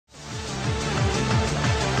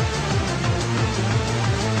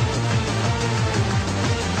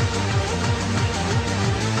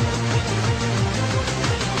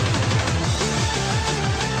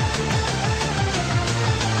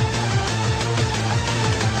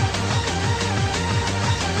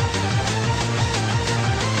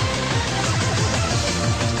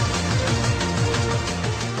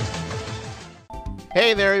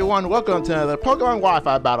Hey there everyone, welcome to another Pokemon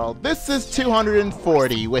Wi-Fi battle. This is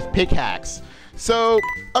 240 with Pickaxe. So,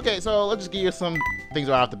 okay, so let's just give you some things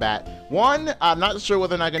right off the bat. One, I'm not sure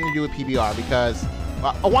whether or not I'm going to do a PBR because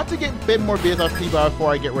I want to get a bit more business off PBR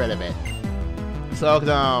before I get rid of it. So, you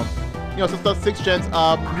know, since the 6th gen's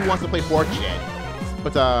up, who wants to play 4th gen?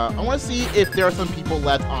 But I want to see if there are some people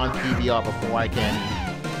left on PBR before I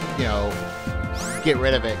can, you know, get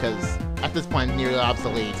rid of it, because at this point, nearly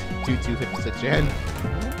obsolete due to 56 gen.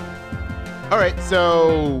 Alright,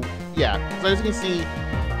 so yeah, so as you can see,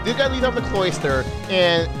 this guy leads off the Cloyster,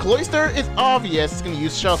 and Cloyster is obvious it's going to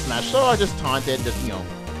use Shell Smash, so I just taunt it, just, you know,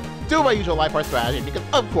 do my usual life art strategy, because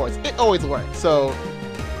of course, it always works. So,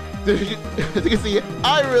 as you can see,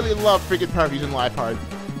 I really love freaking Power Fusion life art.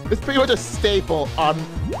 It's pretty much a staple on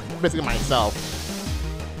basically myself.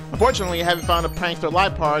 Unfortunately, I haven't found a Prankster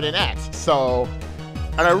life art in X, so...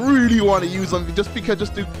 And I really want to use them just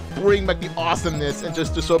to bring back the awesomeness and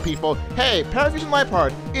just to show people, hey, Power Fusion Life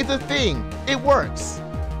Art is a thing. It works.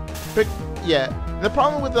 But yeah, the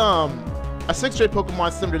problem with a 6th grade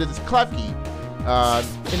Pokemon similar to this is Klefki.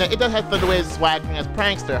 It does have Thunder Wave's swag as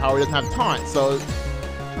Prankster, however it doesn't have Taunt, so it's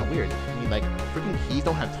kind of weird. I mean, like, freaking keys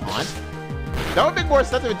don't have Taunt? That would make more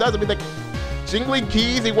sense if it does. I mean, like, jingling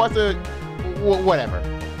keys, he wants to... whatever.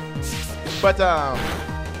 But,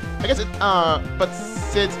 I guess but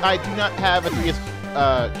since I do not have a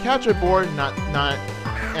 3DS capture board, I'm not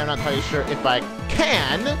entirely sure if I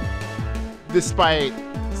can, despite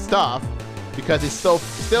stuff, because it's still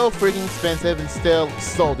freaking expensive and still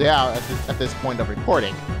sold out at this point of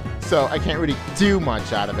recording. So I can't really do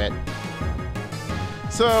much out of it.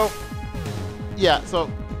 So yeah,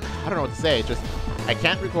 so I don't know what to say. Just I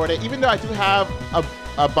can't record it, even though I do have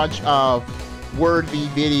a bunch of worthy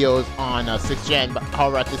videos on 6th gen, but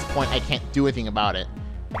however at this point I can't do anything about it.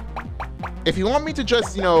 If you want me to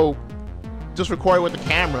just, you know, just record with the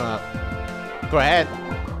camera, go ahead,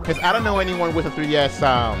 because I don't know anyone with a 3DS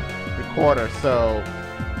recorder, so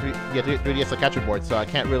 3DS capture board, so I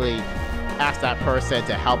can't really ask that person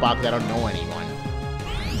to help out because I don't know anyone.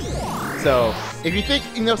 So if you think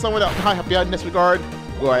you know someone that might help you out in this regard,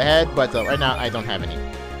 go ahead, but right now I don't have any.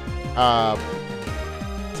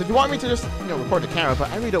 So if you want me to just, you know, record the camera, but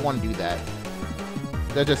I really don't want to do that.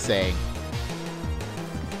 They're just saying.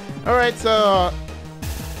 Alright, so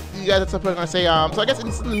you guys, that's what I'm gonna say. So I guess in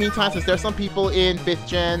the meantime, since there's some people in 5th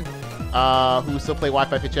gen who still play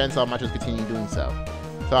Wi-Fi 5th gen, so I might just continue doing so.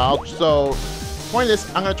 So point of this,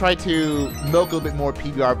 I'm gonna try to milk a little bit more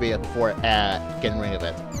PBR beta before getting rid of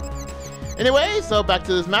it. Anyway, so back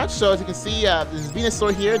to this match. So as you can see, this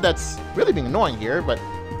Venusaur here that's really being annoying here, but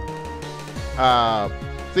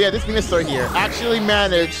so yeah, this Venusaur here actually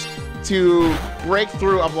managed to break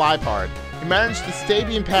through of life art. He managed to stay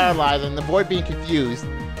being paralyzed and avoid being confused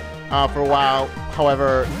for a while.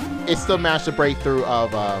 However, it still managed to break through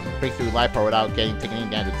life art without taking any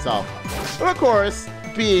damage itself. But of course,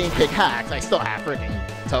 being Pickaxe, I still have freaking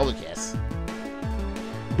Togekiss.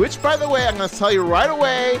 Which, by the way, I'm going to tell you right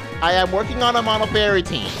away, I am working on a Mono Fairy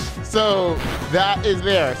team. So that is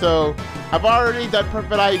there. So I've already done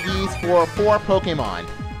perfect IVs for 4 Pokemon.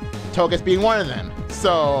 Togekiss being one of them.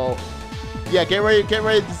 So yeah, get ready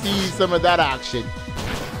to see some of that action.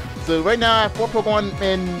 So right now I have 4 Pokemon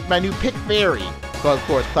in my new Pick Fairy. Well, of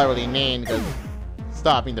course, cleverly named, because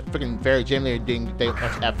stop, I mean, the freaking Fairy Gym leader doing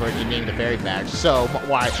much effort in naming the Fairy badge, so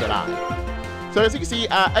why should I? So as you can see,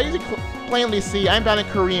 I usually plainly see I'm about a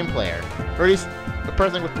Korean player, or at least a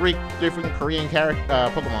person with 3 different Korean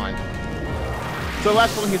Pokemon. So the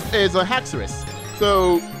last one is a Haxorus.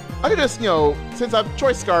 So I could just, you know, since I've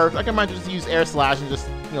Choice Scarf, I can might just use Air Slash and just,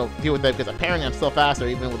 you know, deal with that, because apparently I'm still faster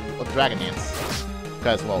even with Dragon Dance.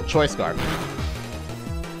 Because, well, Choice Scarf.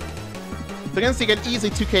 So you can see I can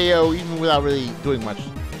easily 2KO even without really doing much.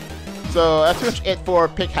 So that's pretty much it for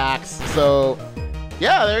Pickaxe. So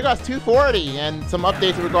yeah, there goes 240 and some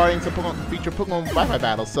updates regarding some future Pokemon Wi-Fi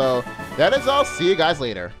battles. So that is all. See you guys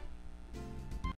later.